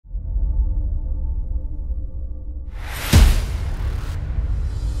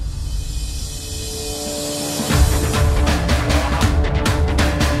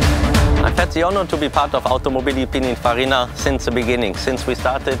had the honor to be part of Automobili Pininfarina since the beginning, since we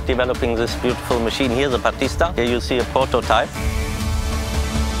started developing this beautiful machine here, the Battista. Here you see a prototype.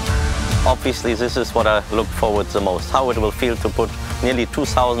 Obviously, this is what I look forward the most, how it will feel to put nearly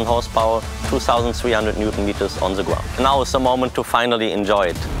 2,000 horsepower, 2,300 Newton meters on the ground. Now is the moment to finally enjoy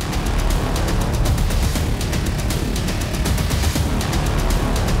it.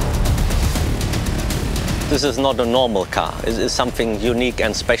 This is not a normal car. It is something unique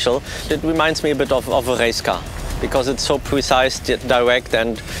and special. It reminds me a bit of a race car because it's so precise, direct,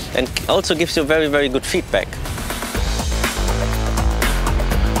 and also gives you very, very good feedback.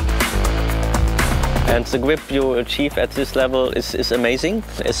 And the grip you achieve at this level is amazing,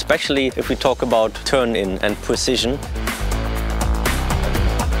 especially if we talk about turn-in and precision.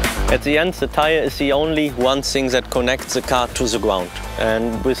 At the end, the tire is the only one thing that connects the car to the ground.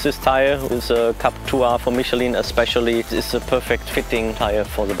 And with this tire, with a Cup 2R for Michelin especially, it's a perfect fitting tire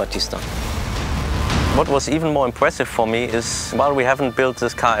for the Battista. What was even more impressive for me is, while we haven't built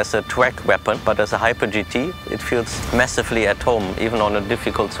this car as a track weapon, but as a Hyper GT, it feels massively at home, even on a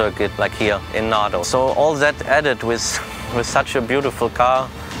difficult circuit like here in Nardò. So all that added with such a beautiful car,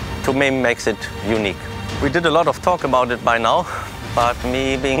 to me makes it unique. We did a lot of talk about it by now. But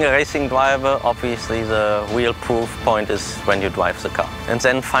me being a racing driver, obviously the real proof point is when you drive the car. And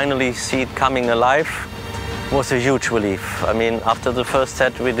then finally see it coming alive was a huge relief. I mean, after the first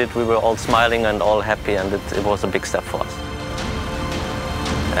set we did, we were all smiling and all happy, and it was a big step for us.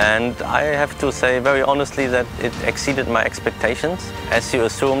 And I have to say very honestly that it exceeded my expectations. As you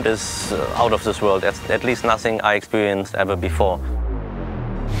assumed, is out of this world, at least nothing I experienced ever before.